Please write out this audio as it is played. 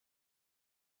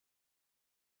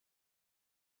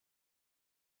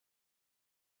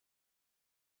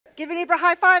Give your neighbor a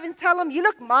high five and tell them you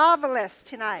look marvelous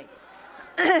tonight.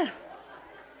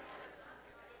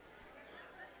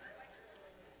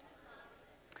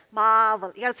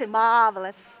 Marvelous. You got to say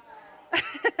marvelous.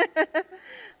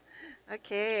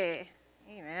 Okay.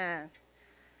 Amen.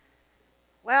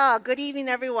 Well, good evening,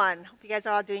 everyone. Hope you guys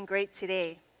are all doing great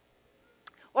today.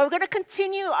 Well, we're going to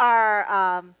continue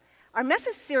our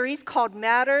message series called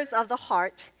Matters of the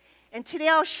Heart. And today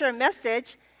I'll share a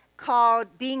message called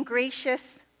Being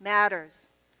Gracious Matters.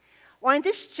 Well, in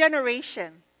this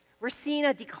generation, we're seeing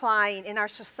a decline in our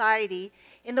society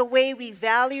in the way we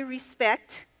value,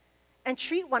 respect, and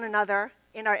treat one another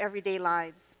in our everyday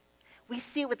lives. We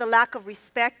see it with the lack of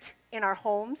respect in our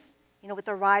homes, with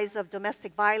the rise of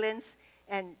domestic violence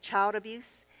and child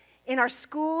abuse. In our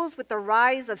schools, with the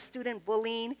rise of student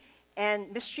bullying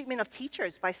and mistreatment of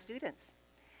teachers by students.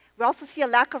 We also see a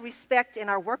lack of respect in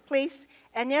our workplace,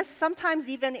 and yes, sometimes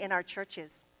even in our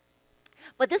churches.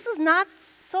 But this was not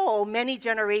so many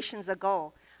generations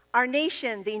ago. Our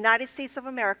nation, the United States of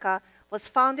America, was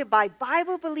founded by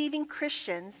Bible-believing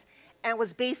Christians and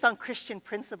was based on Christian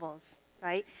principles,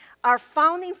 right? Our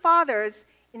founding fathers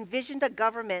envisioned a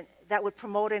government that would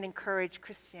promote and encourage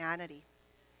Christianity.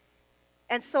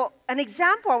 And so an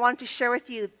example I wanted to share with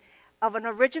you of an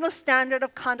original standard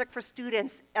of conduct for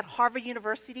students at Harvard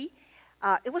University.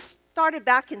 It was started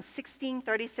back in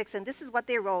 1636, and this is what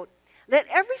they wrote. Let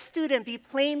every student be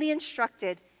plainly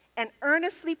instructed and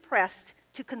earnestly pressed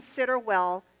to consider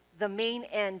well the main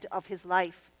end of his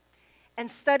life, and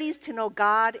studies to know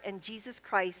God and Jesus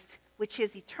Christ, which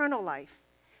is eternal life.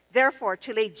 Therefore,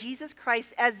 to lay Jesus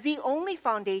Christ as the only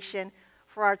foundation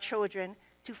for our children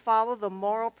to follow the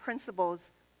moral principles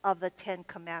of the Ten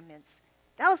Commandments.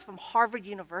 That was from Harvard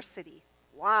University.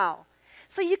 Wow.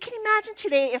 So you can imagine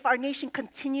today if our nation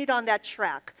continued on that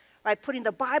track, right? Putting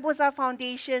the Bible as our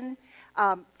foundation,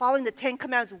 following the Ten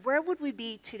Commandments, where would we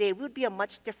be today? We would be a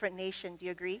much different nation. Do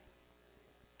you agree?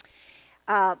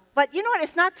 But you know what?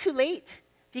 It's not too late,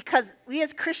 because we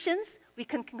as Christians, we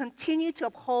can continue to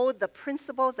uphold the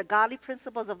principles, the godly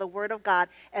principles of the Word of God,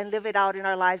 and live it out in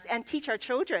our lives and teach our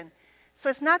children. So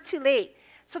it's not too late.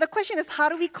 So the question is, how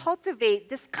do we cultivate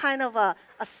this kind of a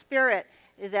spirit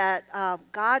that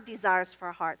God desires for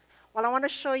our hearts? Well, I want to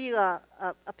show you a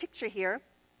picture here.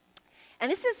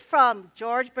 And this is from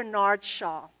George Bernard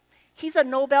Shaw. He's a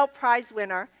Nobel Prize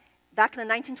winner back in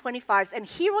the 1925s, and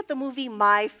he wrote the movie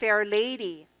My Fair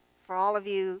Lady. For all of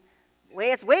you,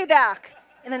 it's way back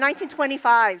in the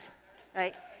 1925s,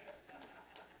 right?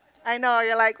 I know,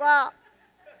 you're like, well,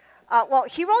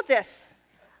 he wrote this.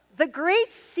 The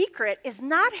great secret is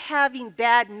not having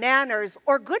bad manners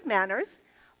or good manners,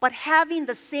 but having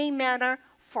the same manner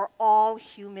for all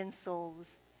human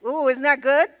souls. Ooh, isn't that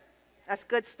good? That's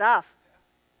good stuff.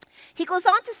 He goes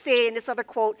on to say in this other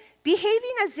quote,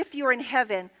 behaving as if you're in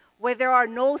heaven where there are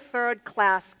no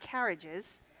third-class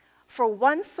carriages, for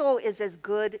one soul is as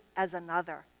good as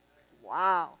another.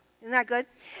 Wow. Isn't that good?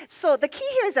 So the key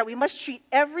here is that we must treat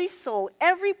every soul,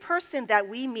 every person that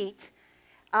we meet,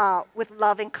 with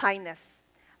love and kindness.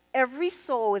 Every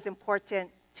soul is important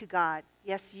to God.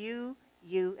 Yes, you,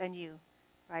 and you,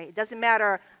 right? It doesn't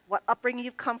matter what upbringing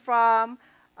you've come from,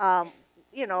 how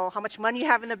much money you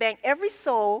have in the bank. Every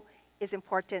soul is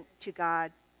important to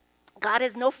God. God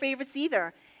has no favorites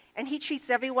either, and He treats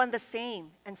everyone the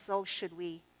same, and so should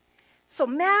we. So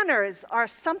manners are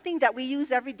something that we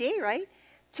use every day, right?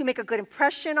 To make a good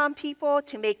impression on people,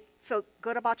 to feel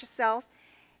good about yourself.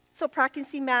 So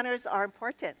practicing manners are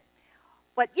important.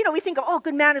 But, we think of,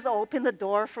 good manners open the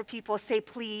door for people, say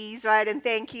please, right, and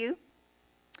thank you.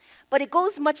 But it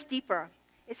goes much deeper.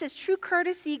 It says true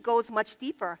courtesy goes much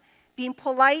deeper. Being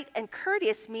polite and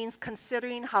courteous means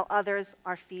considering how others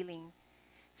are feeling.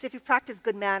 So if you practice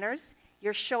good manners,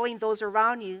 you're showing those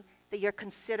around you that you're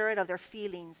considerate of their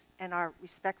feelings and are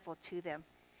respectful to them.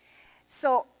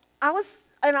 So I was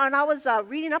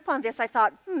reading up on this, I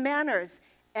thought, manners.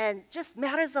 And just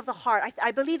matters of the heart.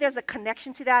 I believe there's a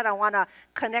connection to that. I want to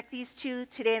connect these two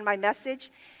today in my message.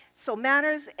 So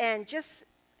manners and just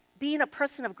being a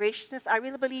person of graciousness, I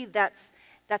really believe that's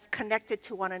connected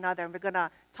to one another. And we're going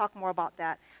to talk more about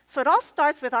that. So it all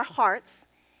starts with our hearts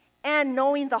and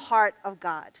knowing the heart of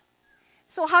God.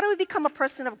 So how do we become a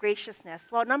person of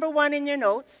graciousness? Well, number one in your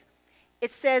notes,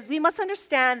 it says we must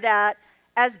understand that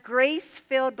as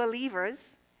grace-filled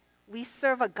believers, we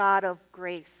serve a God of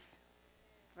grace.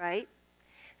 Right?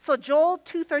 So Joel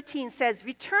 2:13 says,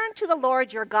 return to the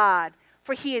Lord your God,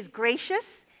 for He is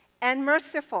gracious and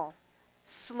merciful,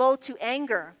 slow to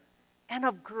anger, and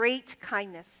of great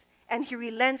kindness, and He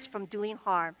relents from doing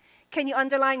harm. Can you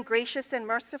underline gracious and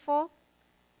merciful?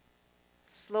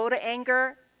 Slow to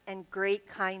anger and great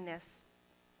kindness.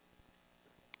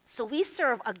 So we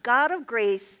serve a God of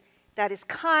grace that is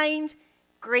kind,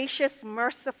 gracious,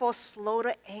 merciful, slow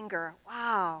to anger.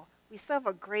 Wow, we serve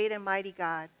a great and mighty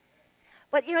God.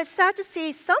 But it's sad to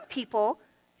say some people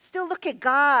still look at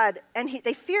God and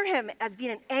they fear him as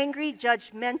being an angry,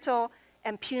 judgmental,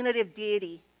 and punitive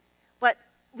deity. But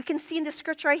we can see in the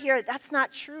scripture right here, that's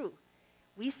not true.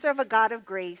 We serve a God of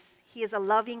grace. He is a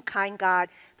loving, kind God.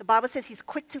 The Bible says he's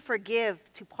quick to forgive,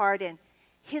 to pardon.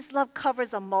 His love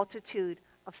covers a multitude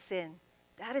of sin.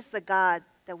 That is the God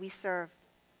that we serve.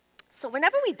 So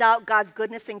whenever we doubt God's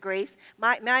goodness and grace,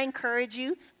 may I encourage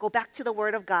you, go back to the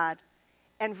Word of God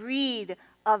and read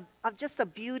of just the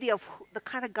beauty of the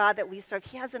kind of God that we serve.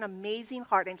 He has an amazing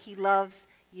heart, and he loves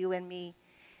you and me.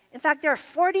 In fact, there are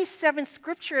 47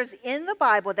 scriptures in the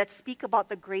Bible that speak about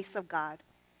the grace of God,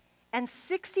 and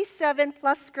 67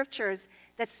 plus scriptures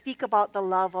that speak about the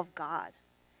love of God.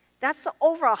 That's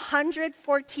over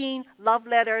 114 love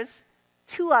letters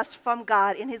to us from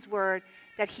God in his word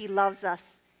that he loves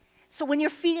us. So when you're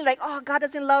feeling like, oh, God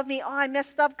doesn't love me, oh, I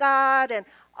messed up, God, and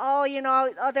oh,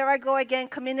 there I go again,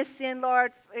 committing sin,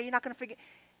 Lord, you're not going to forgive.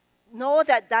 Know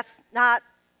that that's not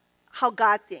how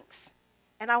God thinks.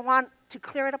 And I want to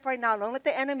clear it up right now. Don't let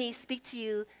the enemy speak to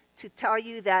you to tell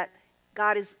you that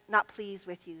God is not pleased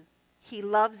with you. He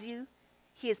loves you.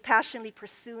 He is passionately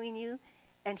pursuing you.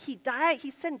 And he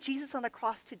sent Jesus on the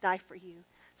cross to die for you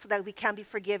so that we can be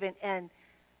forgiven. And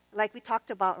like we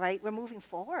talked about, right, we're moving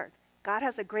forward. God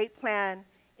has a great plan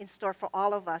in store for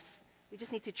all of us. We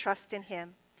just need to trust in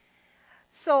him.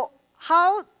 So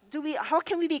how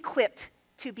can we be equipped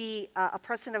to be a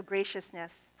person of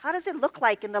graciousness? How does it look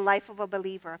like in the life of a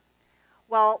believer?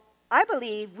 Well, I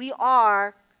believe we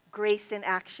are grace in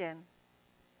action.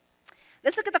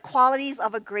 Let's look at the qualities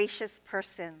of a gracious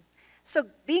person. So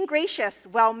being gracious,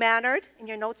 well-mannered, in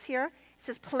your notes here, it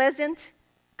says pleasant,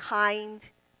 kind,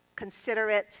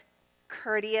 considerate,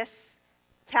 courteous,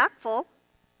 tactful,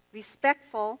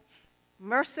 respectful,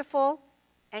 merciful,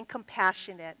 and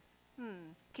compassionate.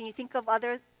 Can you think of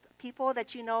other people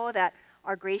that you know that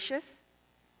are gracious?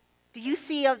 Do you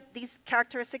see these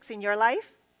characteristics in your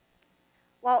life?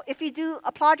 Well, if you do,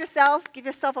 applaud yourself, give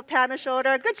yourself a pat on the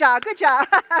shoulder. Good job, good job.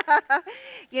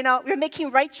 We're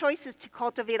making right choices to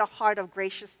cultivate a heart of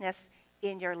graciousness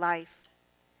in your life.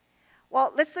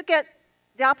 Well, let's look at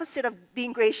the opposite of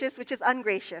being gracious, which is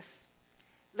ungracious.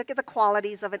 Look at the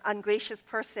qualities of an ungracious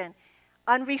person.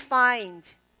 Unrefined,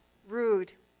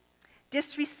 rude,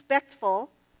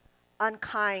 disrespectful,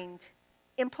 unkind,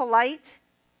 impolite,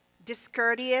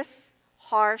 discourteous,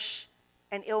 harsh,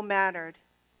 and ill-mannered.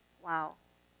 Wow.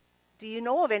 Do you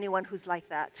know of anyone who's like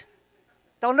that?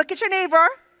 Don't look at your neighbor.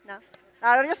 No,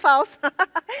 not on your spouse.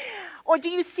 Or do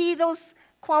you see those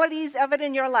qualities evident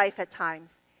in your life at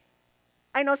times?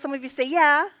 I know some of you say,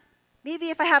 yeah,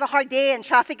 maybe if I had a hard day and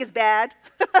traffic is bad,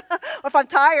 or if I'm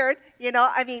tired,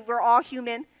 we're all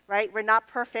human, right? We're not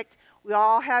perfect. We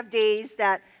all have days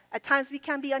that at times we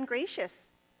can be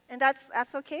ungracious, and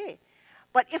that's okay.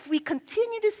 But if we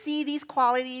continue to see these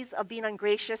qualities of being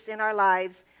ungracious in our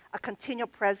lives, a continual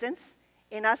presence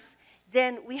in us,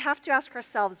 then we have to ask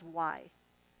ourselves why.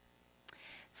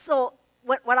 So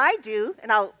what I do,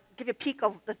 and I'll give you a peek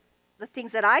of the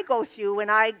things that I go through when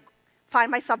I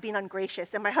find myself being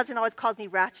ungracious, and my husband always calls me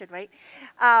ratchet, right?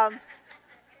 I'm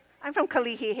from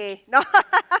Kalihi. No,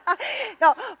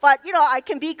 no, but I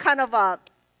can be kind of a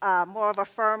more of a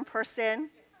firm person.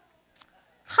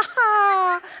 Ha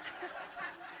ha!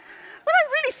 But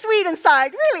I'm really sweet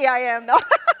inside. Really, I am, no.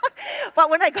 But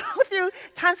when I go through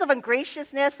times of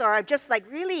ungraciousness or I'm just like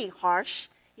really harsh,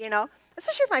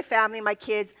 especially with my family, my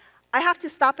kids, I have to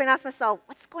stop and ask myself,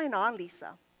 what's going on,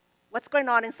 Lisa? What's going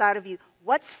on inside of you?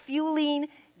 What's fueling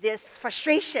this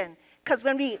frustration? Because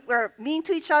when we're mean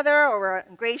to each other or we're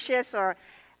ungracious or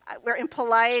we're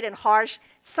impolite and harsh,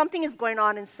 something is going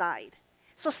on inside.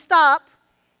 So stop,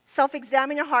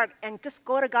 self-examine your heart, and just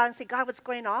go to God and say, God, what's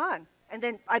going on? And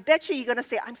then I bet you're going to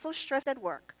say, I'm so stressed at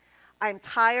work. I'm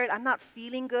tired. I'm not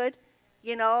feeling good.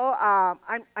 I'm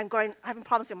having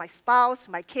problems with my spouse,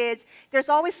 my kids. There's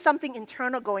always something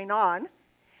internal going on.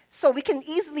 So we can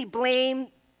easily blame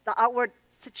the outward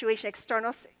situation,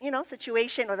 external,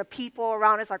 situation, or the people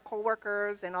around us, our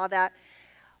coworkers and all that.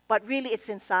 But really, it's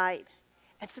inside.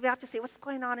 And so we have to say, what's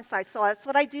going on inside? So that's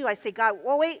what I do. I say, God,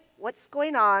 well, wait, what's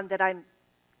going on that I'm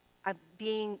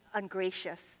being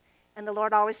ungracious? And the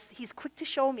Lord he's quick to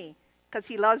show me because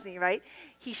he loves me, right?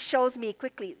 He shows me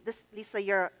quickly, Lisa,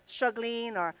 you're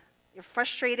struggling or you're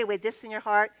frustrated with this in your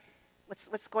heart.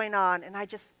 What's going on?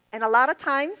 And a lot of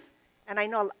times, and I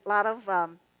know a lot of,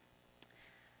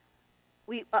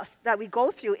 that we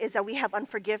go through is that we have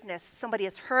unforgiveness. Somebody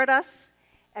has hurt us,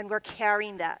 and we're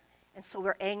carrying that. And so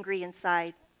we're angry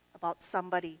inside about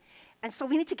somebody. And so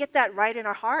we need to get that right in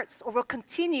our hearts, or we'll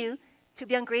continue to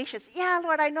be ungracious. Yeah,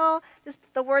 Lord, I know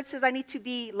the word says I need to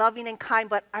be loving and kind,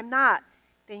 but I'm not.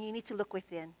 Then you need to look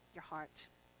within your heart.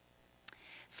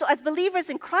 So as believers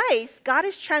in Christ, God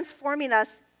is transforming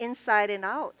us inside and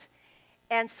out.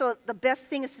 And so the best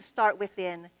thing is to start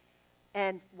within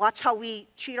and watch how we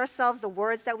treat ourselves, the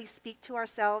words that we speak to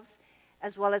ourselves,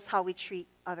 as well as how we treat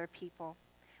other people.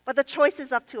 But the choice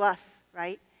is up to us,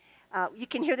 right? You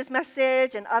can hear this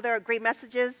message and other great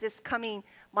messages this coming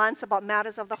months about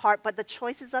matters of the heart, but the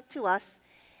choice is up to us.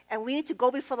 And we need to go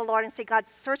before the Lord and say, God,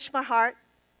 search my heart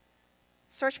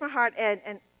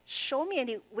and show me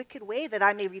any wicked way that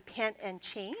I may repent and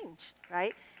change,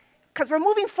 right? Because we're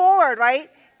moving forward, right?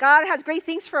 God has great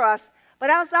things for us. But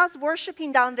as I was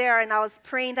worshiping down there and I was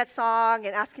praying that song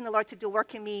and asking the Lord to do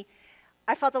work in me,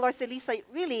 I felt the Lord say, Lisa,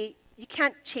 really, you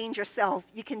can't change yourself.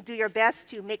 You can do your best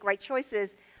to make right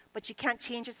choices, but you can't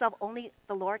change yourself. Only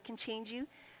the Lord can change you.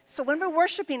 So when we're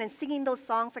worshiping and singing those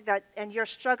songs like that, and you're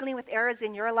struggling with errors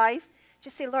in your life,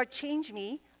 just say, Lord, change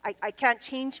me. I can't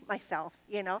change myself,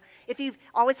 you know. If you've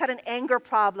always had an anger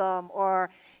problem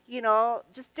or, you know,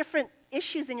 just different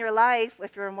issues in your life,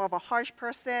 if you're more of a harsh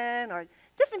person or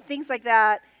different things like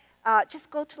that, just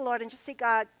go to the Lord and just say,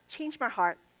 God, change my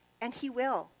heart. And He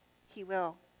will. He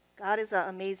will. God is an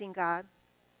amazing God.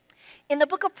 In the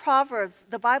book of Proverbs,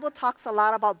 the Bible talks a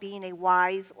lot about being a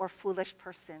wise or foolish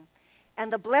person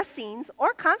and the blessings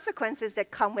or consequences that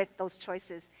come with those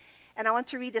choices. And I want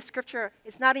to read the scripture.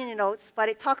 It's not in your notes, but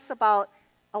it talks about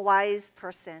a wise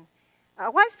person. A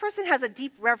wise person has a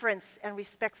deep reverence and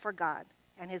respect for God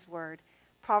and His word.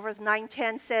 Proverbs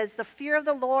 9:10 says, the fear of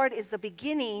the Lord is the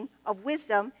beginning of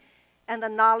wisdom, and the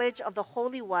knowledge of the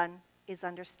Holy One is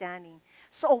understanding.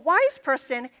 So a wise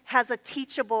person has a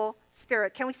teachable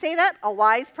spirit. Can we say that? A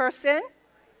wise person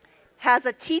has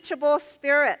a teachable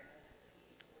spirit.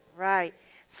 Right.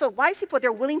 So wise people,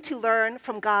 they're willing to learn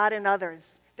from God and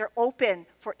others. They're open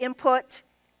for input.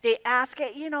 They ask,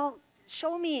 you know,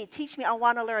 show me, teach me, I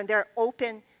want to learn. They're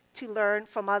open to learn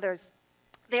from others.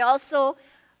 They also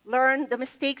learn the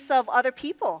mistakes of other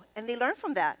people, and they learn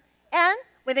from that. And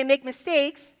when they make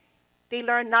mistakes, they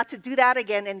learn not to do that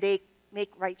again, and they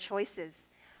make right choices.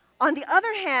 On the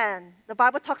other hand, the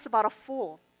Bible talks about a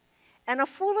fool. And a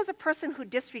fool is a person who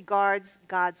disregards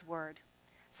God's word.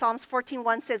 Psalms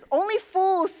 14:1 says, only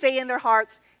fools say in their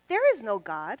hearts, there is no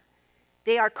God.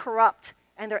 They are corrupt,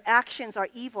 and their actions are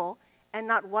evil, and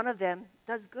not one of them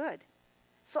does good.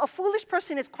 So a foolish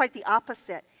person is quite the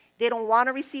opposite. They don't want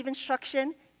to receive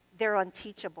instruction. They're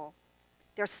unteachable.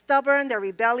 They're stubborn. They're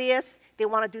rebellious. They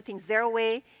want to do things their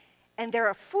way. And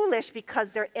they're foolish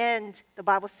because their end, the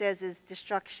Bible says, is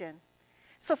destruction.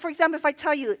 So, for example, if I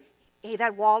tell you, hey,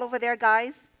 that wall over there,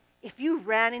 guys, if you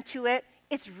ran into it,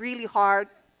 it's really hard.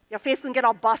 Your face can get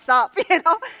all bust up, you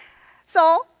know.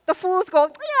 So the fools go,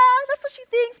 yeah, that's what she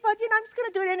thinks, but, you know, I'm just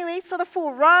going to do it anyway. So the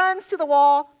fool runs to the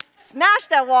wall, smash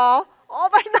that wall. Oh,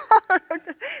 my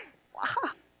Lord.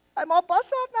 Wow, I'm all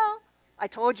bust up now. I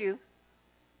told you.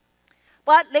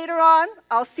 But later on,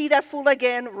 I'll see that fool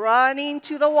again running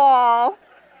to the wall.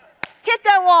 Hit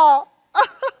that wall.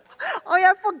 Oh,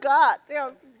 yeah, I forgot. Yeah,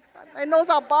 my nose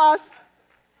all bust.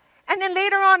 And then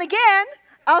later on again,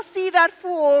 I'll see that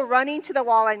fool running to the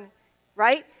wall. And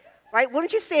right?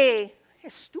 Wouldn't you say, hey,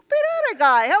 stupid other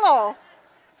guy, hello.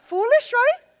 Foolish,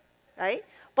 right?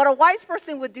 But a wise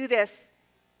person would do this.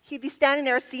 He'd be standing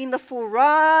there seeing the fool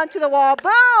run to the wall,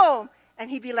 boom! And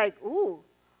he'd be like, ooh,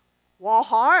 wall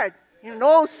hard. You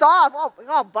know, soft,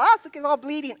 all bust, look, it's all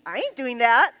bleeding. I ain't doing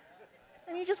that.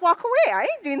 And you just walk away. I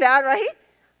ain't doing that, right?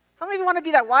 How many of you want to be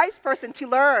that wise person to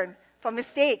learn from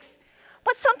mistakes?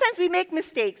 But sometimes we make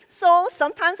mistakes. So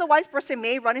sometimes a wise person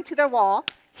may run into their wall,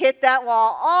 hit that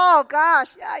wall. Oh, gosh,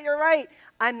 yeah, you're right.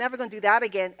 I'm never going to do that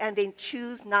again. And they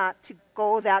choose not to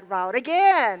go that route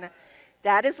again.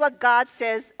 That is what God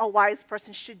says a wise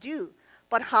person should do.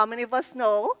 But how many of us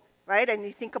know, right? And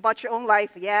you think about your own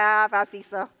life. Yeah, Pastor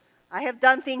Lisa, I have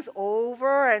done things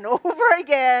over and over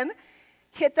again,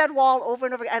 hit that wall over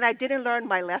and over again, and I didn't learn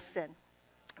my lesson,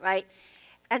 right?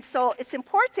 And so it's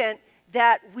important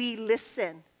that we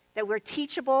listen, that we're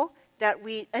teachable,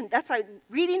 and that's why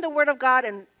reading the Word of God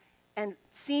and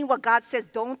seeing what God says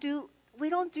don't do, we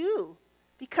don't do.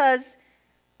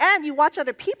 And you watch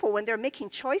other people when they're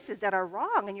making choices that are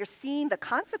wrong and you're seeing the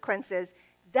consequences,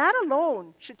 that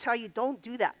alone should tell you don't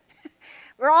do that.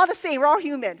 We're all the same. We're all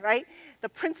human, right? The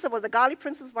principles, the godly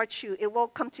principles are true. It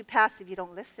won't come to pass if you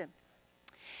don't listen.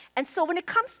 And so when it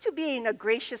comes to being a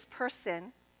gracious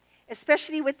person,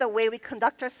 especially with the way we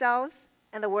conduct ourselves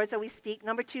and the words that we speak.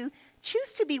 Number 2,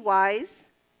 choose to be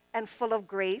wise and full of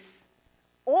grace,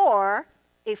 or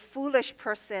a foolish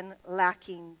person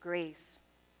lacking grace.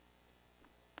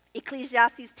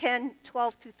 Ecclesiastes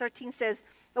 10:12-13 says,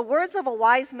 the words of a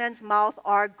wise man's mouth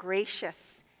are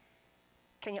gracious.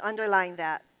 Can you underline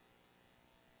that?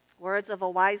 Words of a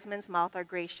wise man's mouth are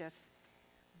gracious.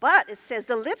 But it says,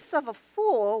 the lips of a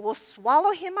fool will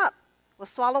swallow him up, will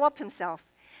swallow up himself.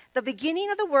 The beginning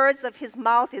of the words of his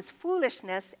mouth is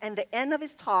foolishness, and the end of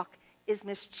his talk is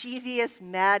mischievous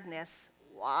madness.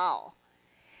 Wow.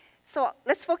 So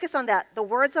let's focus on that. The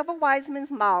words of a wise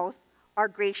man's mouth are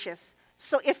gracious.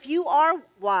 So if you are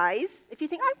wise, if you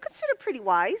think, I'm considered pretty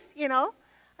wise,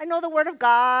 I know the word of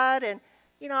God, and,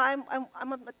 I'm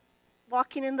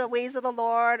walking in the ways of the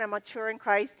Lord, I'm mature in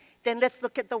Christ, then let's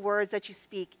look at the words that you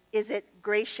speak. Is it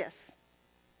gracious?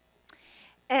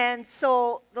 And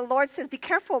so the Lord says, be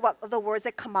careful about the words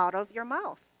that come out of your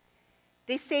mouth.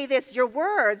 They say this, your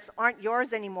words aren't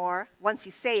yours anymore once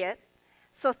you say it.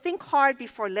 So think hard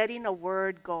before letting a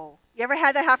word go. You ever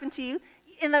had that happen to you?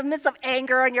 In the midst of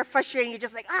anger and you're frustrated, you're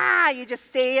just like, you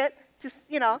just say it.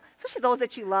 Especially those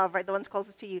that you love, right? The ones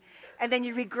closest to you. And then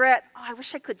you regret, I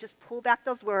wish I could just pull back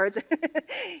those words.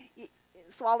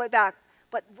 Swallow it back.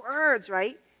 But words,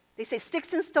 right? They say,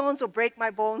 sticks and stones will break my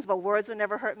bones, but words will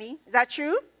never hurt me. Is that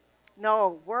true?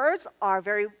 No. Words are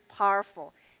very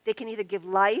powerful. They can either give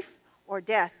life or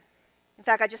death. In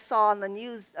fact, I just saw on the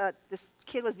news, this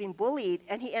kid was being bullied,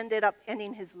 and he ended up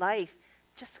ending his life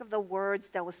just of the words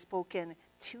that was spoken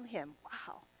to him.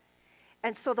 Wow.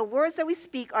 And so the words that we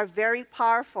speak are very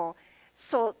powerful.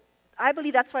 So I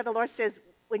believe that's why the Lord says,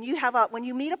 when you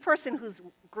meet a person who's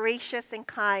gracious and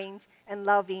kind and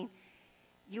loving,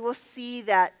 you will see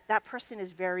that that person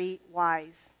is very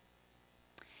wise.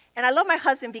 And I love my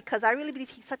husband because I really believe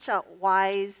he's such a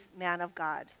wise man of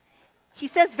God. He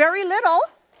says very little.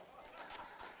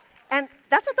 And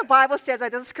that's what the Bible says.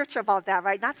 There's a scripture about that,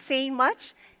 right? Not saying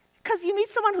much. Because you meet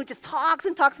someone who just talks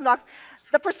and talks and talks.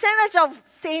 The percentage of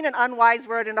saying an unwise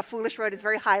word and a foolish word is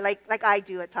very high, like I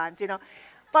do at times,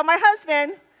 But my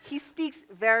husband, he speaks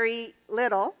very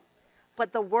little,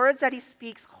 but the words that he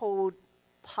speaks hold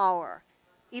power.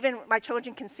 Even my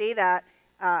children can say that.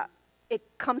 It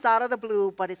comes out of the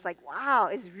blue, but it's like, wow,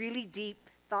 it's really deep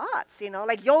thoughts,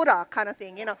 like Yoda kind of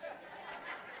thing,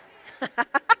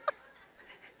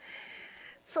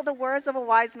 So the words of a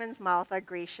wise man's mouth are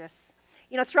gracious.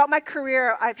 Throughout my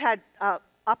career, I've had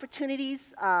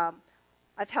opportunities.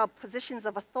 I've held positions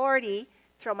of authority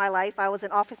throughout my life. I was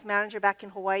an office manager back in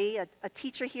Hawaii, a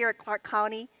teacher here at Clark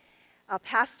County, a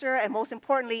pastor, and most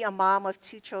importantly, a mom of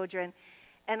 2 children.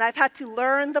 And I've had to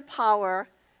learn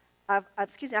I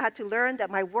had to learn that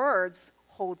my words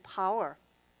hold power.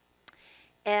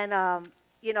 And,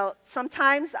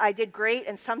 sometimes I did great,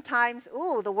 and sometimes,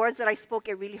 the words that I spoke,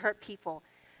 it really hurt people.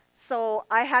 So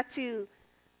I had to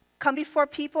come before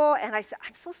people, and I said,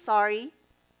 I'm so sorry,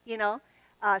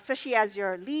 especially as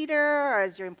your leader or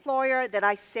as your employer, that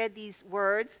I said these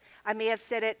words. I may have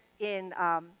said it in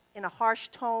a harsh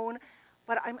tone,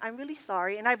 but I'm really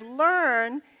sorry. And I've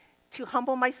learned to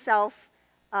humble myself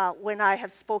when I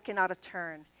have spoken out of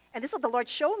turn. And this is what the Lord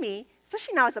showed me,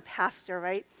 especially now as a pastor,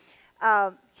 right?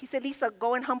 He said, Lisa,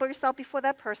 go and humble yourself before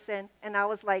that person. And I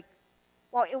was like,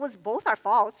 well, it was both our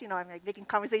faults. I'm like making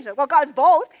conversation. Well, God's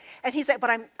both. And he said, but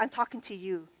I'm talking to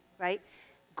you, right?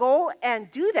 Go and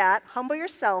do that. Humble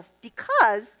yourself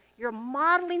because you're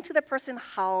modeling to the person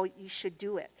how you should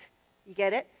do it. You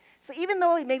get it? So even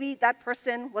though maybe that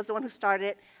person was the one who started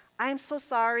it, I'm so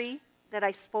sorry that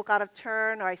I spoke out of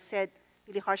turn or I said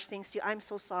really harsh things to you. I'm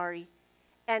so sorry.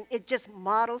 And it just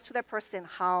models to that person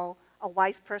how a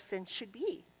wise person should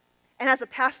be. And as a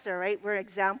pastor, right, we're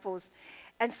examples.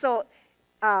 And so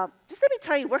just let me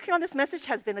tell you, working on this message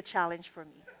has been a challenge for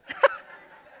me.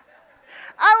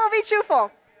 I will be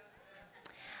truthful.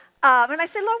 And I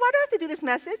said, Lord, why do I have to do this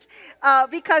message?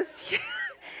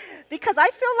 Because I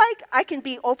feel like I can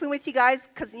be open with you guys,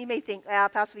 because you may think,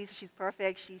 Pastor Lisa, she's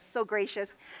perfect, she's so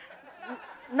gracious.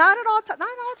 Not at all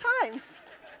times.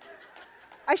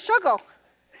 I struggle.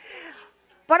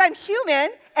 But I'm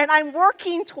human, and I'm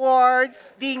working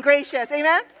towards being gracious.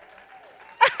 Amen?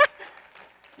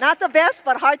 Not the best,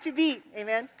 but hard to beat.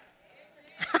 Amen?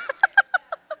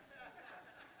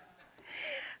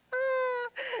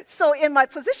 So in my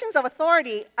positions of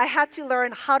authority, I had to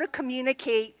learn how to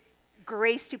communicate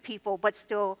grace to people, but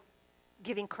still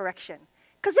giving correction.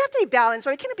 Because we have to be balanced,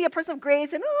 right? We can't be a person of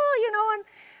grace and, and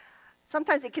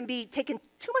sometimes it can be taken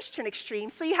too much to an extreme,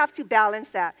 so you have to balance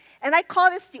that. And I call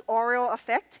this the Oreo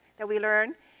effect that we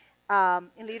learn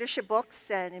in leadership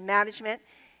books and in management.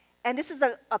 And this is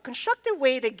a constructive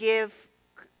way to give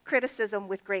criticism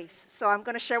with grace. So I'm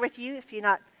going to share with you if you're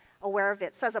not aware of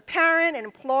it. So as a parent, an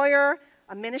employer,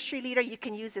 a ministry leader, you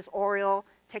can use this Oreo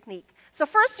technique. So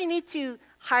first you need to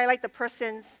highlight the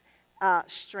person's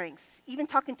strengths. Even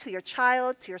talking to your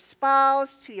child, to your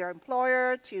spouse, to your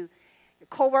employer, to your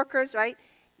coworkers, right?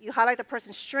 You highlight the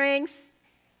person's strengths,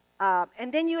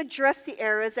 and then you address the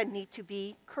areas that need to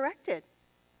be corrected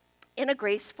in a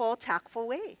graceful, tactful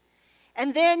way.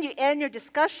 And then you end your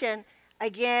discussion,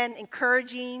 again,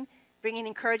 bringing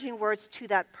encouraging words to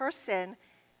that person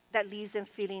that leaves them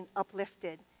feeling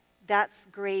uplifted. That's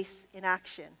grace in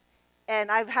action.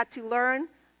 And I've had to learn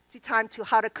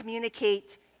how to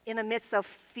communicate in the midst of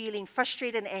feeling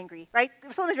frustrated and angry, right?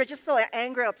 Sometimes we're just so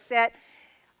angry, upset.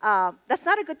 That's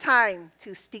not a good time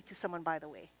to speak to someone, by the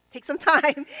way. Take some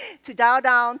time to dial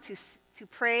down, to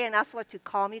pray and ask God to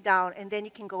calm you down, and then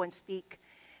you can go and speak.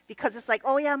 Because it's like,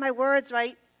 oh yeah, my words,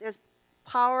 right? There's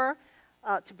power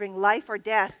to bring life or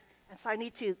death. And so I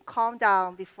need to calm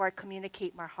down before I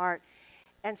communicate my heart.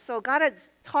 And so God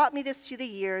has taught me this through the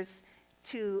years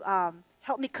to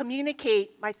help me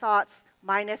communicate my thoughts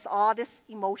minus all this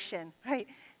emotion, right,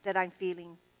 that I'm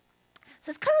feeling.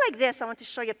 So it's kind of like this. I want to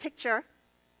show you a picture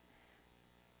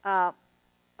of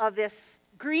this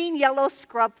green-yellow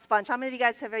scrub sponge. How many of you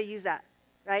guys have ever used that,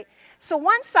 right? So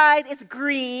one side is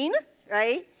green,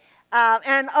 right,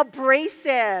 and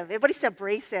abrasive. Everybody say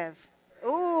abrasive.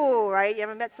 Ooh, right? You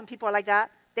ever met some people like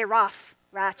that? They're rough,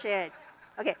 ratchet.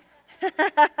 Okay.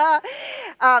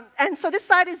 And so this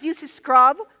side is used to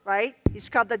scrub, right? You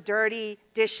scrub the dirty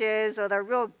dishes or the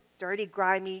real dirty,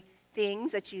 grimy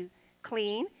things that you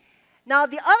clean. Now,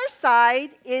 the other side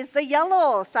is the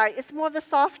yellow side. It's more of the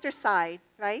softer side,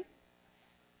 right?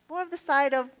 More of the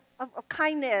side of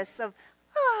kindness, of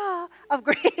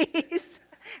grace,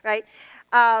 right?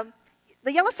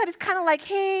 The yellow side is kind of like,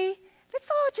 hey,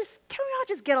 can we all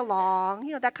just get along?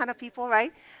 You know, that kind of people,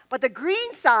 right? But the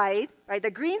green side, right,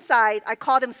 I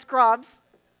call them scrubs.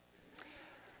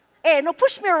 Hey, no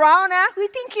push me around, who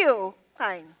think you?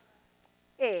 Fine.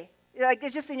 Hey, like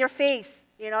it's just in your face,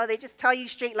 you know, they just tell you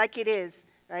straight like it is,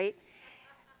 right?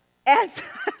 And,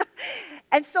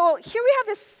 and so here we have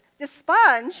this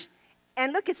sponge,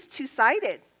 and look, it's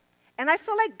two-sided. And I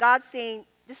feel like God's saying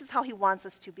this is how he wants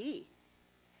us to be.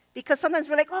 Because sometimes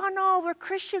we're like, oh no, we're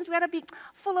Christians, we got to be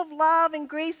full of love and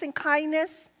grace and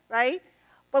kindness, right?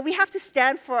 But we have to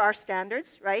stand for our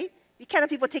standards, right? We can't have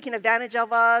people taking advantage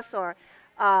of us or,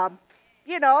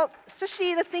 you know,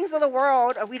 especially the things of the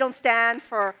world, or we don't stand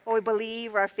for what we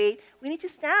believe or our faith. We need to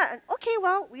stand. Okay,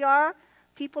 well, we are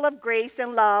people of grace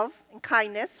and love and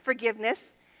kindness,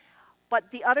 forgiveness, but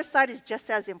the other side is just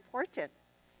as important.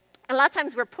 A lot of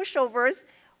times we're pushovers.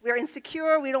 We're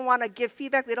insecure, we don't want to give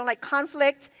feedback, we don't like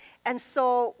conflict, and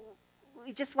so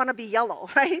we just want to be yellow,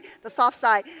 right? The soft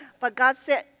side. But God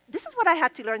said, this is what I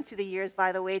had to learn through the years,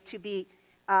 by the way, to be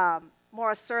more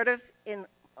assertive in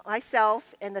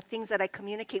myself and the things that I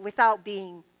communicate without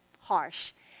being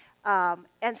harsh.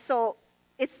 And so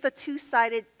it's the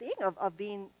two-sided thing of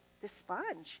being this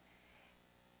sponge.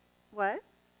 What?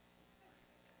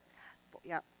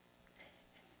 Yeah.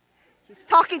 He's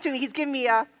talking to me, he's giving me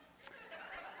a...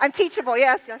 I'm teachable,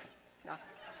 yes.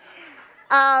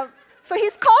 No. So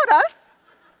he's called us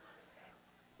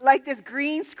like this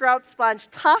green scrub sponge,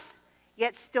 tough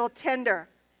yet still tender,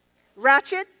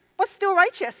 ratchet but still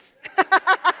righteous.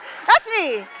 That's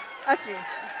me. Thank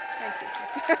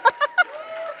you.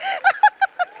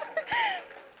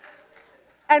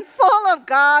 And full of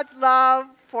God's love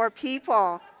for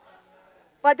people.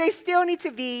 But they still need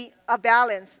to be a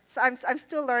balance. So I'm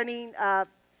still learning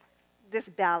this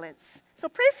balance. So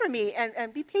pray for me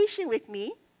and be patient with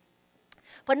me.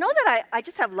 But know that I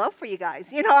just have love for you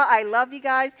guys. You know, I love you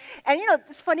guys. And, you know,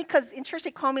 it's funny because in church they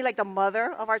call me like the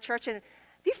mother of our church. And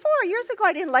before, years ago,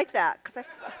 I didn't like that because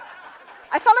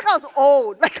I felt like I was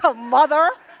old, like a mother,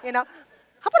 you know.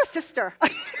 How about a sister?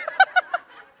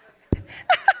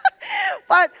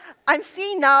 But I'm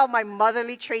seeing now my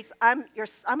motherly traits. I'm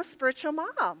a spiritual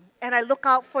mom, and I look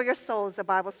out for your souls, the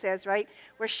Bible says, right?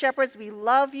 We're shepherds. We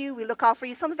love you. We look out for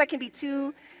you. Sometimes that can be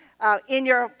too in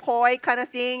your poi kind of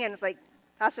thing, and it's like,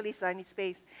 Pastor Lisa, I need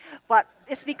space. But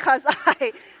it's because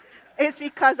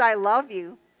I love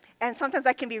you, and sometimes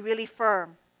I can be really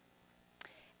firm,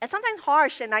 and sometimes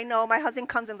harsh. And I know my husband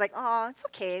comes and is like, oh, it's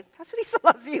okay. Pastor Lisa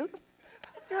loves you.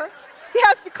 He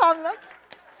has to calm us.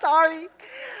 Sorry.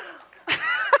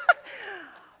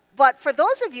 But for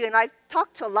those of you, and I've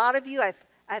talked to a lot of you,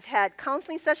 I've had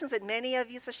counseling sessions with many of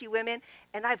you, especially women,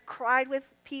 and I've cried with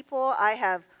people. I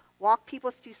have walked people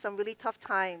through some really tough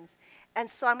times. And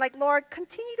so I'm like, Lord,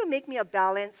 continue to make me a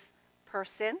balanced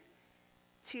person.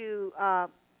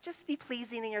 just be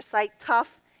pleasing in your sight, tough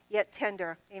yet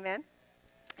tender. Amen?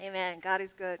 Amen. God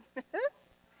is good.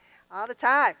 All the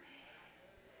time.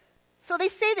 So they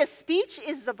say that speech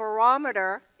is a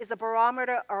barometer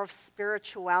of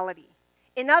spirituality.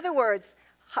 In other words,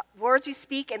 words you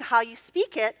speak and how you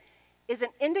speak it is an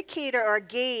indicator or a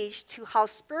gauge to how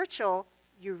spiritual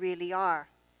you really are.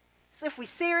 So if we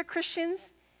say we're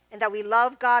Christians and that we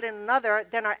love God and another,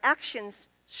 then our actions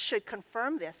should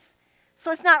confirm this.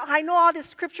 So it's not, I know all the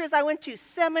scriptures, I went to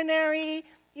seminary,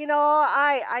 you know,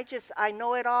 I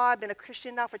know it all, I've been a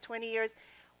Christian now for 20 years.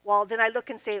 Well, then I look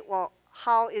and say, well,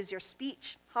 how is your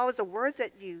speech? How is the words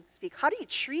that you speak? How do you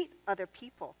treat other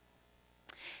people?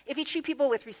 If you treat people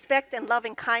with respect and love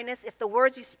and kindness, if the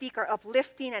words you speak are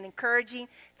uplifting and encouraging,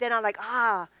 then I'm like,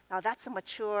 now that's a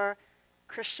mature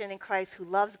Christian in Christ who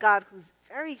loves God, who's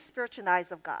very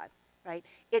spiritualized of God, right?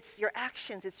 It's your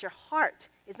actions, it's your heart.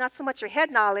 It's not so much your head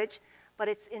knowledge, but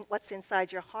it's in what's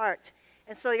inside your heart.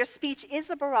 And so your speech is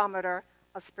a barometer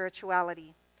of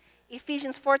spirituality.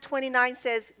 Ephesians 4:29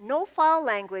 says, no foul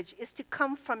language is to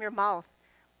come from your mouth,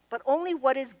 but only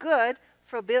what is good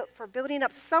for building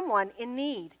up someone in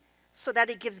need, so that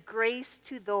it gives grace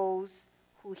to those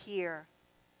who hear,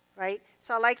 right?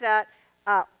 So I like that.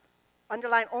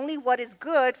 Underline only what is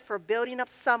good for building up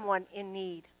someone in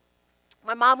need.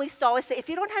 My mom used to always say, if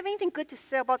you don't have anything good to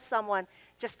say about someone,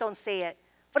 just don't say it.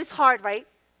 But it's hard, right?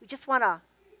 We just want to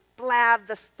blab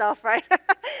the stuff, right?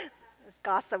 It's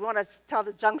gossip. We want to tell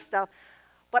the junk stuff.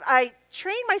 But I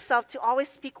trained myself to always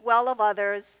speak well of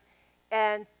others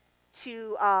and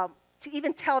to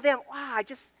even tell them, wow,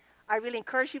 I really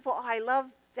encourage people. Oh, I love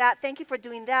that. Thank you for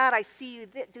doing that. I see you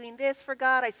doing this for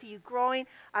God. I see you growing.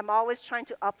 I'm always trying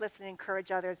to uplift and encourage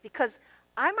others because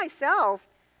I myself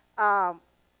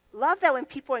love that when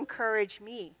people encourage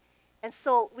me. And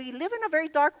so we live in a very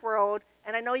dark world,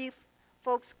 and I know you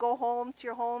folks go home to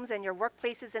your homes and your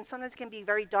workplaces, and sometimes it can be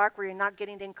very dark where you're not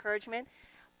getting the encouragement.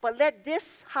 But let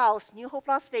this house, New Hope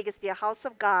Las Vegas, be a house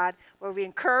of God where we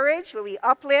encourage, where we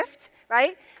uplift,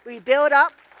 right? We build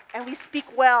up, and we speak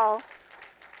well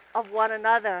of one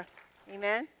another.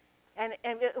 Amen? And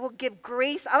it will give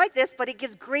grace. I like this, but it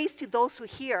gives grace to those who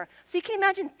hear. So you can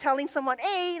imagine telling someone,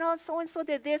 hey, you know, so-and-so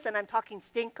did this, and I'm talking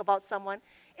stink about someone.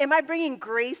 Am I bringing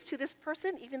grace to this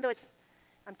person, even though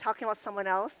I'm talking about someone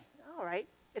else? All right.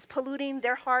 It's polluting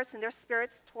their hearts and their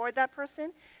spirits toward that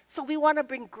person. So we want to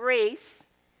bring grace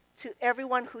to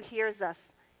everyone who hears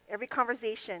us, every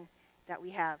conversation that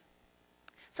we have.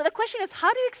 So the question is,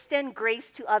 how do you extend grace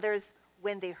to others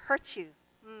when they hurt you?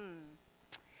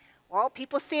 Well,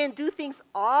 people say and do things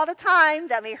all the time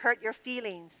that may hurt your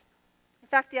feelings. In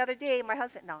fact, the other day, my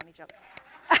husband, no, let me joke.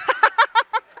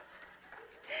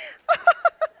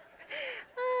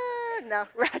 No,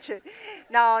 ratchet.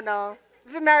 No.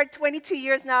 We've been married 22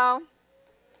 years now.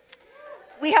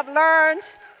 We have learned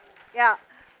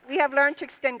to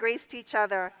extend grace to each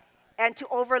other and to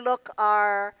overlook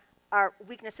our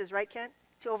weaknesses, right, Kent?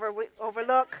 To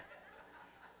overlook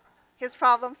his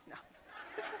problems? No.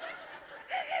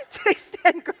 To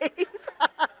extend grace.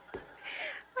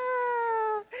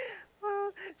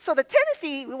 So the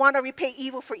tendency, we want to repay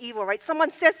evil for evil, right?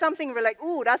 Someone says something, we're like,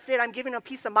 ooh, that's it, I'm giving a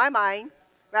piece of my mind,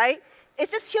 right?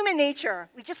 It's just human nature.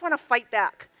 We just want to fight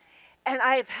back. And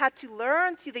I've had to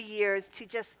learn through the years to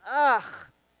just, I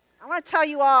want to tell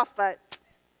you off, but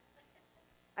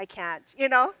I can't, you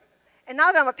know? And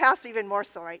now that I'm a pastor, even more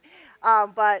so, right?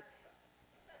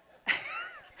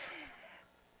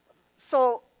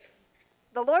 So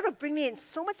the Lord would bring me in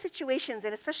so much situations,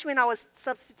 and especially when I was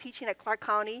substitute teaching at Clark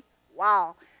County,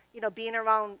 wow. You know, being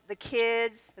around the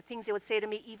kids, the things they would say to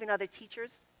me, even other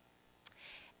teachers.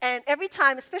 And every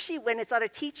time, especially when it's other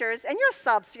teachers, and you're a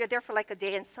sub, so you're there for like a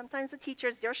day, and sometimes the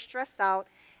teachers, they're stressed out,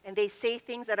 and they say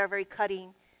things that are very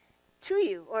cutting to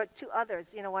you or to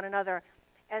others, you know, one another.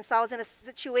 And so I was in a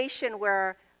situation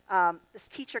where this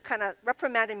teacher kind of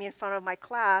reprimanded me in front of my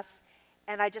class,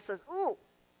 and I just was, ooh.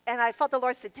 And I felt the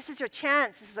Lord said, this is your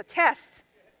chance. This is a test.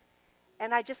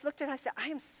 And I just looked at her and I said, I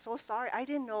am so sorry. I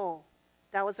didn't know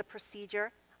that was a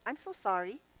procedure. I'm so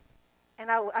sorry. And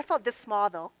I felt this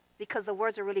small, though, because the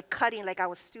words are really cutting like I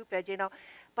was stupid, you know.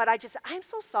 But I just, I'm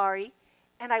so sorry.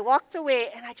 And I walked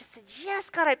away, and I just said, yes,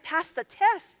 God, I passed the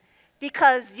test.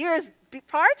 Because years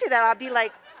prior to that, I'd be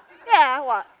like, yeah,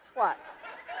 what?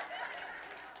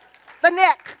 The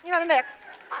neck, you know, the neck.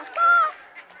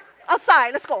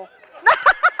 Outside, let's go.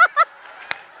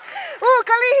 Ooh,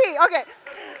 Kalihi, okay.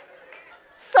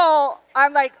 So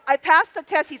I'm like, I passed the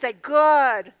test. He's like,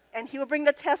 good. And he will bring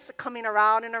the test coming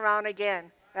around and around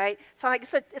again, right? So I'm like,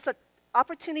 it's an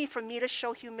opportunity for me to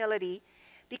show humility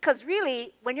Because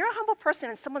really, when you're a humble person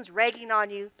and someone's ragging on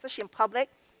you, especially in public,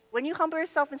 when you humble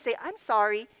yourself and say, I'm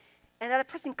sorry, and that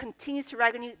person continues to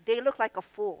rag on you, they look like a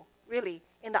fool, really,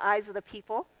 in the eyes of the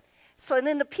people. So and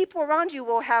then the people around you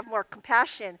will have more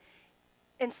compassion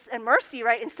and mercy,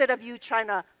 right, instead of you trying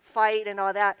to fight and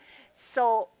all that.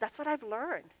 So that's what I've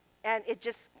learned. And it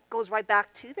just goes right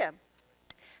back to them.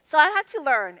 So I had to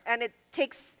learn, and it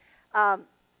takes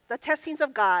the testings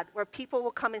of God where people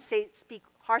will come and speak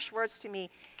harsh words to me.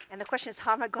 And the question is,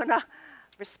 how am I going to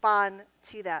respond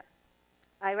to that?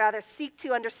 I rather seek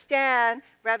to understand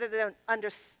rather than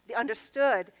be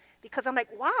understood, because I'm like,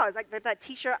 wow, it's like that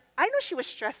teacher, I know she was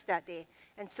stressed that day.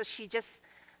 And so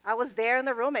I was there in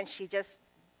the room, and she just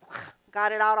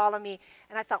got it out all of me.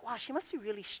 And I thought, wow, she must be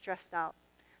really stressed out.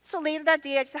 So later that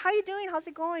day, I just said, how you doing? How's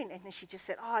it going? And then she just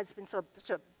said, oh, it's been such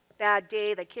a bad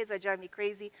day. The kids are driving me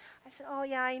crazy. I said, oh,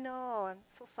 yeah, I know. I'm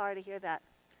so sorry to hear that.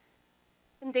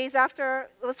 And days after,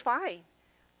 it was fine.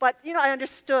 But, I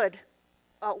understood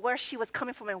where she was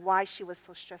coming from and why she was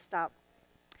so stressed out.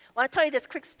 I want to tell you this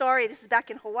quick story. This is back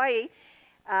in Hawaii.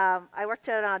 I worked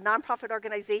at a nonprofit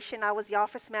organization. I was the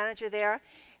office manager there.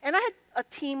 And I had a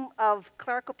team of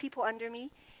clerical people under me.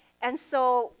 And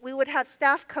so we would have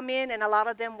staff come in, and a lot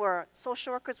of them were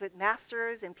social workers with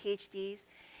masters and PhDs.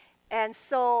 And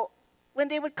so when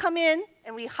they would come in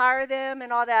and we hire them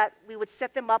and all that, we would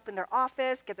set them up in their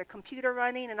office, get their computer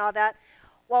running and all that.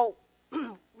 Well,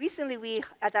 recently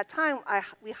at that time,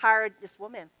 we hired this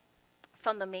woman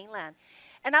from the mainland.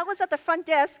 And I was at the front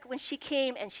desk when she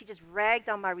came, and she just ragged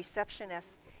on my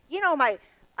receptionist.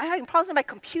 I had problems with my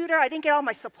computer. I didn't get all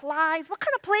my supplies. What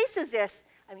kind of place is this?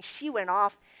 I mean, she went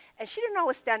off, and she didn't know I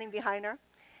was standing behind her.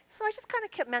 So I just kind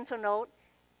of kept mental note,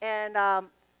 and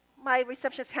my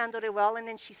receptionist handled it well, and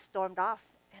then she stormed off.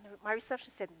 And my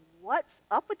receptionist said, what's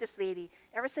up with this lady?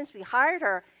 Ever since we hired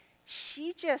her,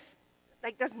 she just,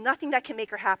 there's nothing that can make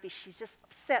her happy. She's just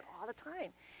upset all the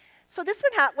time. So this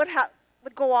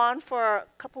would go on for a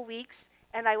couple weeks,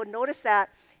 and I would notice that.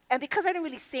 And because I didn't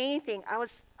really say anything, I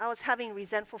was having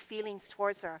resentful feelings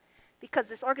towards her. Because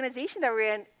this organization that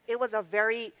we're in, it was a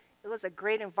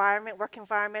great environment, work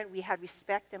environment. We had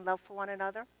respect and love for one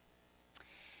another.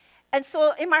 And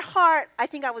so in my heart, I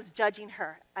think I was judging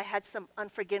her. I had some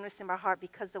unforgiveness in my heart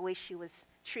because of the way she was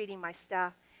treating my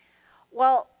staff.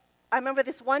 Well, I remember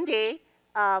this one day,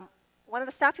 one of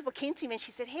the staff people came to me and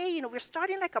she said, hey, we're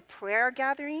starting like a prayer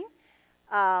gathering.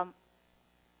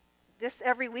 This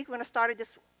every week, we're going to start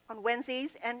this on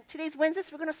Wednesdays. And today's Wednesday, so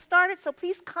we're going to start it, so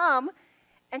please come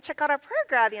and check out our prayer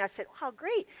gathering. I said, wow,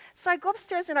 great. So I go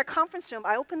upstairs in our conference room.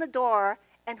 I open the door,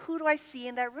 and who do I see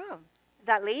in that room?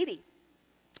 That lady.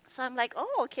 So I'm like,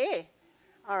 oh, okay.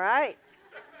 All right.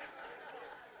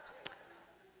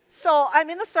 So I'm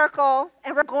in the circle,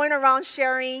 and we're going around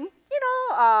sharing,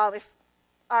 if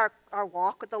our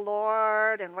walk with the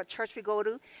Lord and what church we go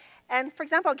to. And for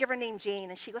example, I'll give her name Jane,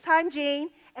 and she goes, hi, I'm Jane,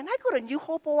 and I go to New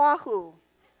Hope, Oahu.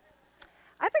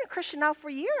 I've been a Christian now for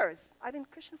years. I've been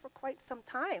a Christian for quite some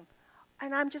time.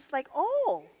 And I'm just like,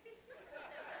 oh.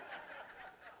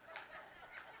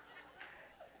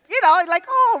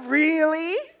 Oh,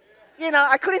 really?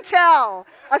 I couldn't tell.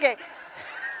 Okay.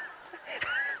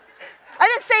 I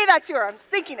didn't say that to her. I'm just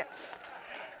thinking it.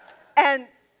 And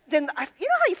then, how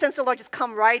you sense the Lord just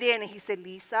come right in, and he said,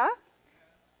 Lisa,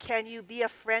 can you be a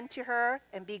friend to her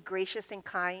and be gracious and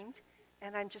kind?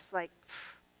 And I'm just like,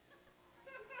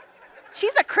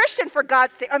 she's a Christian, for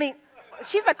God's sake. I mean,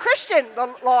 she's a Christian,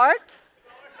 the Lord.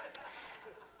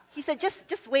 He said,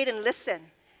 just wait and listen.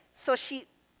 So she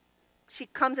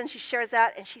comes and she shares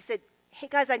that, and she said, hey,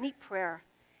 guys, I need prayer.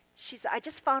 She said, I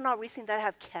just found out recently that I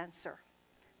have cancer,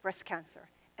 breast cancer.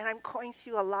 And I'm going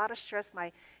through a lot of stress.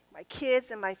 My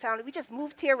kids and my family, we just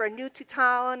moved here. We're new to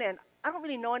town, and I don't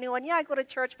really know anyone. Yeah, I go to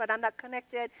church, but I'm not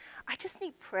connected. I just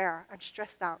need prayer. I'm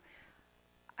stressed out.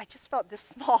 I just felt this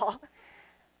small.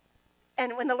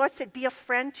 And when the Lord said, be a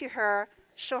friend to her,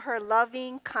 show her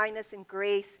loving kindness and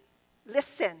grace,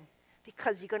 listen,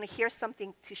 because you're going to hear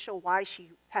something to show why she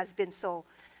has been so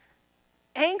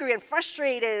angry and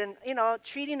frustrated and,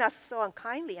 treating us so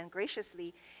unkindly and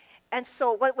graciously. And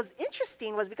so what was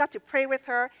interesting was we got to pray with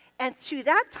her, and through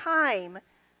that time,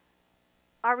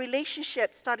 our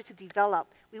relationship started to develop.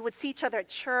 We would see each other at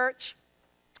church.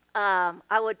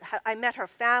 I met her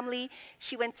family.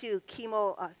 She went through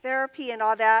chemotherapy and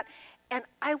all that. And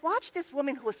I watched this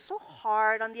woman who was so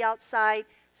hard on the outside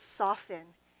soften.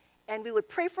 And we would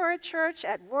pray for her at church,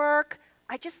 at work.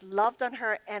 I just loved on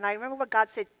her. And I remember what God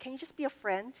said, can you just be a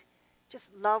friend? Just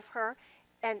love her.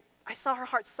 And I saw her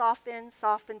heart soften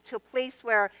to a place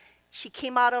where she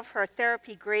came out of her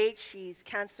therapy great. She's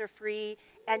cancer-free.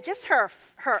 And just her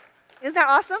Isn't that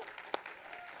awesome?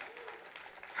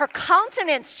 Her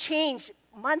countenance changed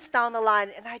months down the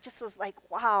line, and I just was like,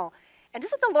 wow. And this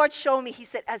is what the Lord showed me. He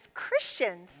said, as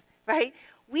Christians, right,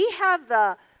 we have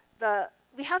the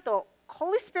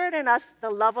Holy Spirit in us, the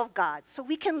love of God. So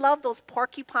we can love those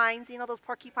porcupines, you know, those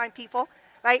porcupine people,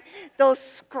 right? Those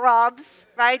scrubs,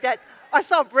 right, that are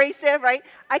so abrasive, right?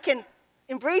 I can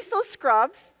embrace those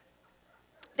scrubs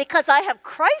because I have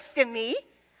Christ in me.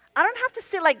 I don't have to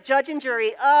sit like judge and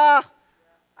jury. I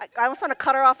just want to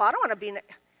cut her off. I don't want to be in it.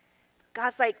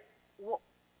 God's like, well,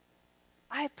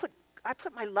 I put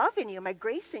my love in you, my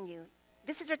grace in you.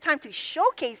 This is your time to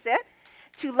showcase it,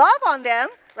 to love on them,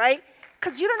 right?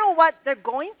 Because you don't know what they're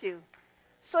going through.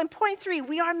 So in point 3,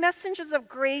 we are messengers of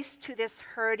grace to this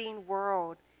hurting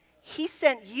world. He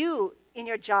sent you in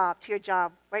your job, to your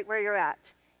job, right where you're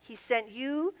at. He sent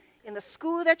you in the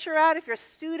school that you're at, if you're a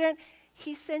student.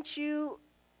 He sent you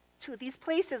to these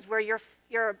places where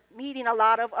you're meeting a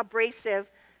lot of abrasive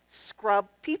scrub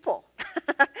people.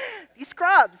 These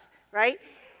scrubs, right?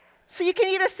 So you can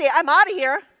either say, I'm out of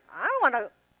here. I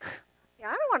don't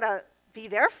want to be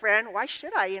their friend. Why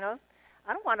should I,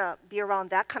 I don't want to be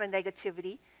around that kind of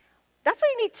negativity. That's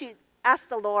why you need to ask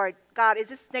the Lord, God, is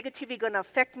this negativity going to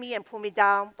affect me and pull me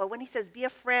down? But when he says, be a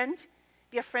friend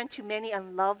to many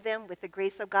and love them with the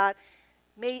grace of God,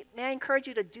 may I encourage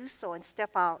you to do so and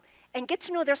step out and get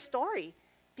to know their story.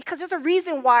 Because there's a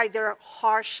reason why they're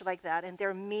harsh like that and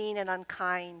they're mean and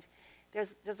unkind.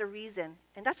 There's a reason.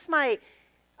 And that's my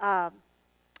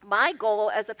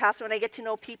goal as a pastor. When I get to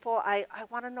know people, I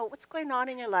want to know what's going on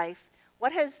in your life.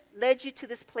 What has led you to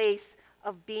this place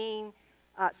of being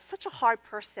such a hard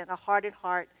person, a hardened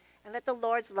heart, and let the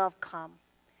Lord's love come.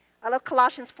 I love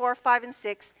Colossians 4, 5, and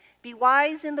 6. Be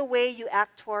wise in the way you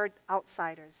act toward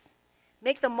outsiders.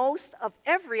 Make the most of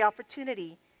every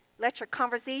opportunity. Let your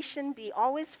conversation be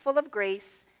always full of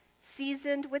grace,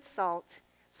 seasoned with salt,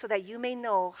 so that you may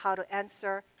know how to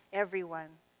answer everyone.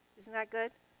 Isn't that good?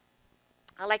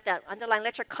 I like that. Underline,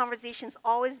 let your conversations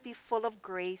always be full of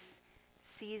grace,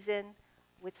 seasoned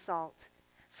with salt.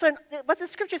 So what the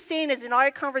scripture is saying is in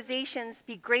our conversations,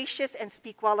 be gracious and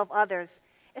speak well of others,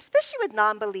 especially with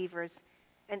non-believers,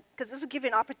 and because this will give you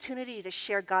an opportunity to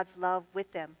share God's love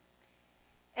with them.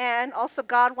 And also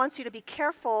God wants you to be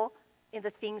careful in the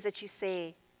things that you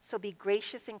say. So be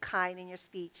gracious and kind in your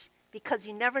speech, because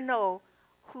you never know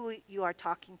who you are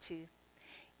talking to.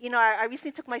 I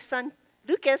recently took my son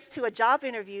Lucas to a job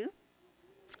interview.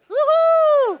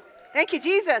 Woohoo! Thank you,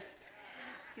 Jesus.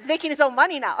 He's making his own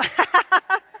money now.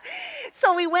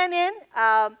 So we went in,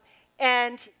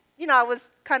 and I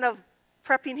was kind of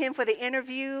prepping him for the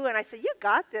interview, and I said, you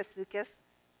got this, Lucas.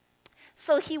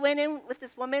 So he went in with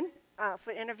this woman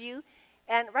for an interview,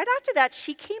 and right after that,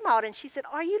 she came out and she said,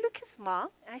 are you Lucas' mom?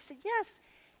 And I said, yes.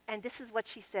 And this is what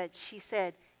she said. She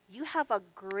said, you have a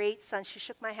great son. She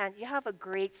shook my hand. You have a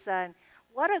great son.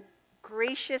 What a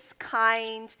gracious,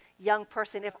 kind young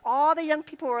person. If all the young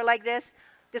people were like this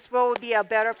world would be a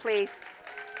better place.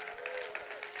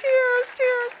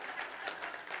 Tears.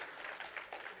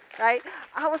 Right?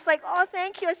 I was like, oh,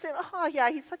 thank you. I said, oh, yeah,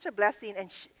 he's such a blessing.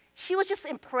 And she was just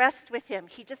impressed with him.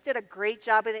 He just did a great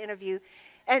job in the interview.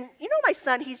 And my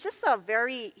son, he's just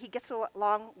he gets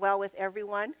along well with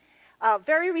everyone.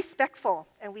 Very respectful.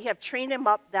 And we have trained him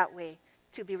up that way,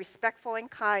 to be respectful and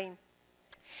kind.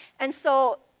 And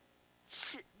so,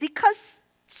 because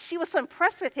she was so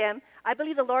impressed with him, I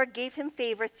believe the Lord gave him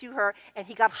favor through her, and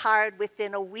he got hired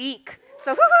within a week.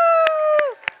 So,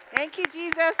 woohoo! Thank you,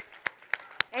 Jesus.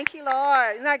 Thank you,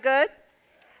 Lord. Isn't that good?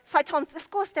 So I told him, let's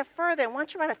go a step further. Why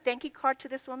don't you write a thank you card to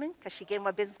this woman? Because she gave him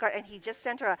a business card, and he just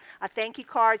sent her a thank you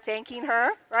card thanking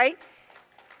her, right?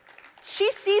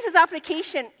 She sees his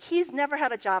application. He's never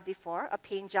had a job before, a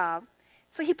paying job.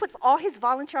 So he puts all his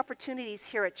volunteer opportunities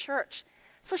here at church.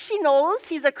 So she knows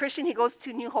he's a Christian. He goes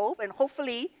to New Hope, and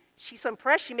hopefully she's so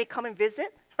impressed she may come and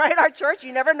visit, right, our church.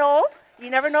 You never know. You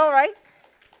never know, right?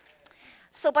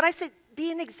 So, but I said,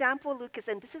 be an example, Lucas,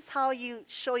 and this is how you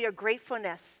show your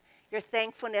gratefulness. Your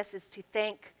thankfulness is to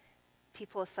thank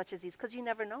people such as these, because you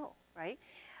never know, right?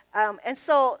 And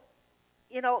so,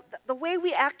 the way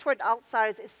we act toward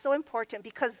outsiders is so important,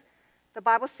 because the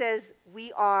Bible says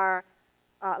we are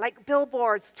like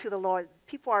billboards to the Lord.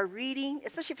 People are reading,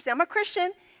 especially if you say, I'm a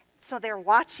Christian, so they're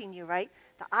watching you, right?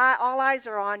 All eyes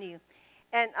are on you.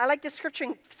 And I like this scripture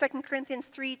in 2 Corinthians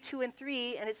 3, 2 and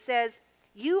 3, and it says,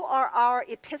 you are our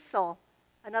epistle,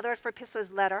 another word for epistle is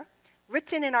letter,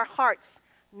 written in our hearts,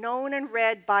 known and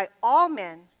read by all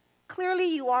men. Clearly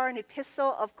you are an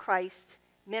epistle of Christ,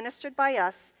 ministered by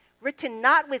us, written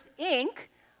not with ink,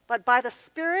 but by the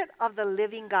Spirit of the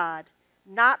living God,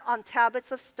 not on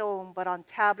tablets of stone, but on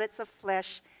tablets of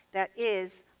flesh, that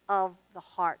is of the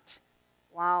heart.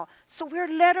 Wow. So we're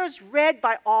letters read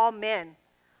by all men.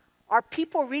 Are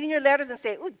people reading your letters and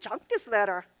say, "Ooh, junk this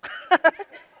letter"?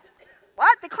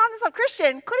 What? They call themselves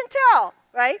Christian. Couldn't tell,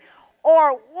 right?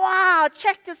 Or, wow,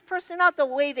 check this person out, the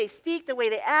way they speak, the way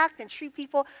they act and treat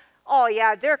people. Oh,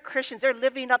 yeah, they're Christians. They're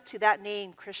living up to that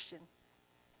name, Christian,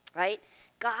 right?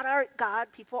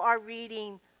 God, people are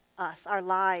reading us, our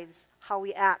lives, how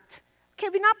we act. Okay,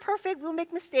 we're not perfect. We'll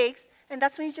make mistakes. And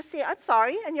that's when you just say, "I'm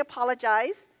sorry," and you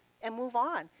apologize and move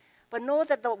on. But know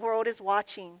that the world is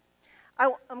watching.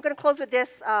 I'm going to close with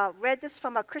this. Read this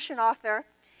from a Christian author.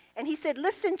 And he said,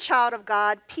 "Listen, child of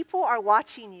God, people are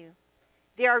watching you.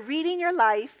 They are reading your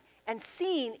life and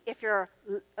seeing if your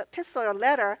epistle or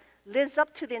letter lives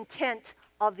up to the intent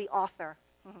of the author,"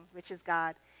 which is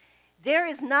God. "There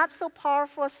is not so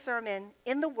powerful a sermon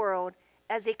in the world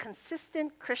as a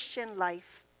consistent Christian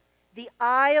life. The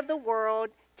eye of the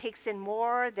world takes in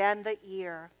more than the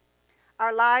ear.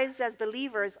 Our lives as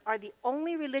believers are the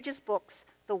only religious books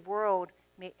the world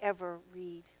may ever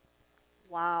read."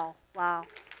 Wow, wow.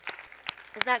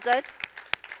 Isn't that good?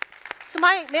 So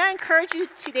may I encourage you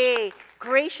today,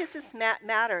 graciousness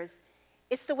matters.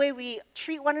 It's the way we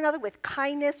treat one another with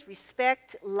kindness,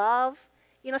 respect, love.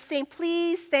 Saying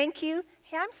please, thank you.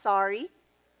 Hey, I'm sorry.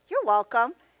 You're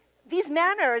welcome. These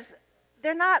manners,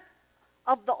 they're not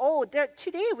of the old.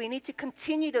 Today we need to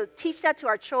continue to teach that to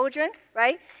our children,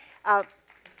 right?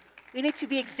 We need to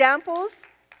be examples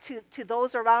to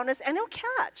those around us, and they'll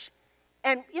catch.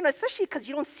 And, especially because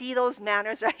you don't see those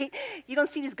manners, right? You don't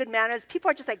see these good manners. People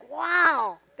are just like,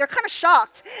 wow. They're kind of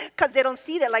shocked because they don't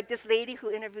see that. Like this lady who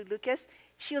interviewed Lucas,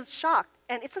 she was shocked.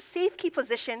 And it's a safe key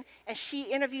position, and she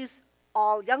interviews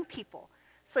all young people.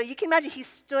 So you can imagine he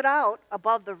stood out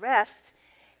above the rest,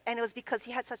 and it was because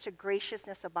he had such a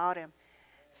graciousness about him.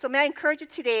 So may I encourage you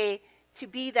today to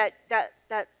be that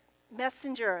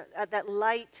messenger, that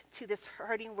light to this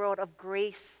hurting world of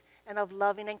grace and of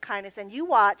loving and kindness. And you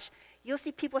watch, you'll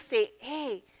see people say,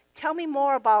 "Hey, tell me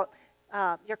more about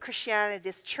your Christianity,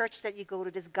 this church that you go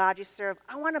to, this God you serve.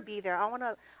 I want to be there. I want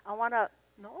to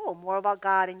know more about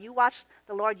God." And you watch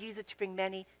the Lord use it to bring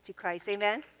many to Christ.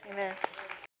 Amen? Amen.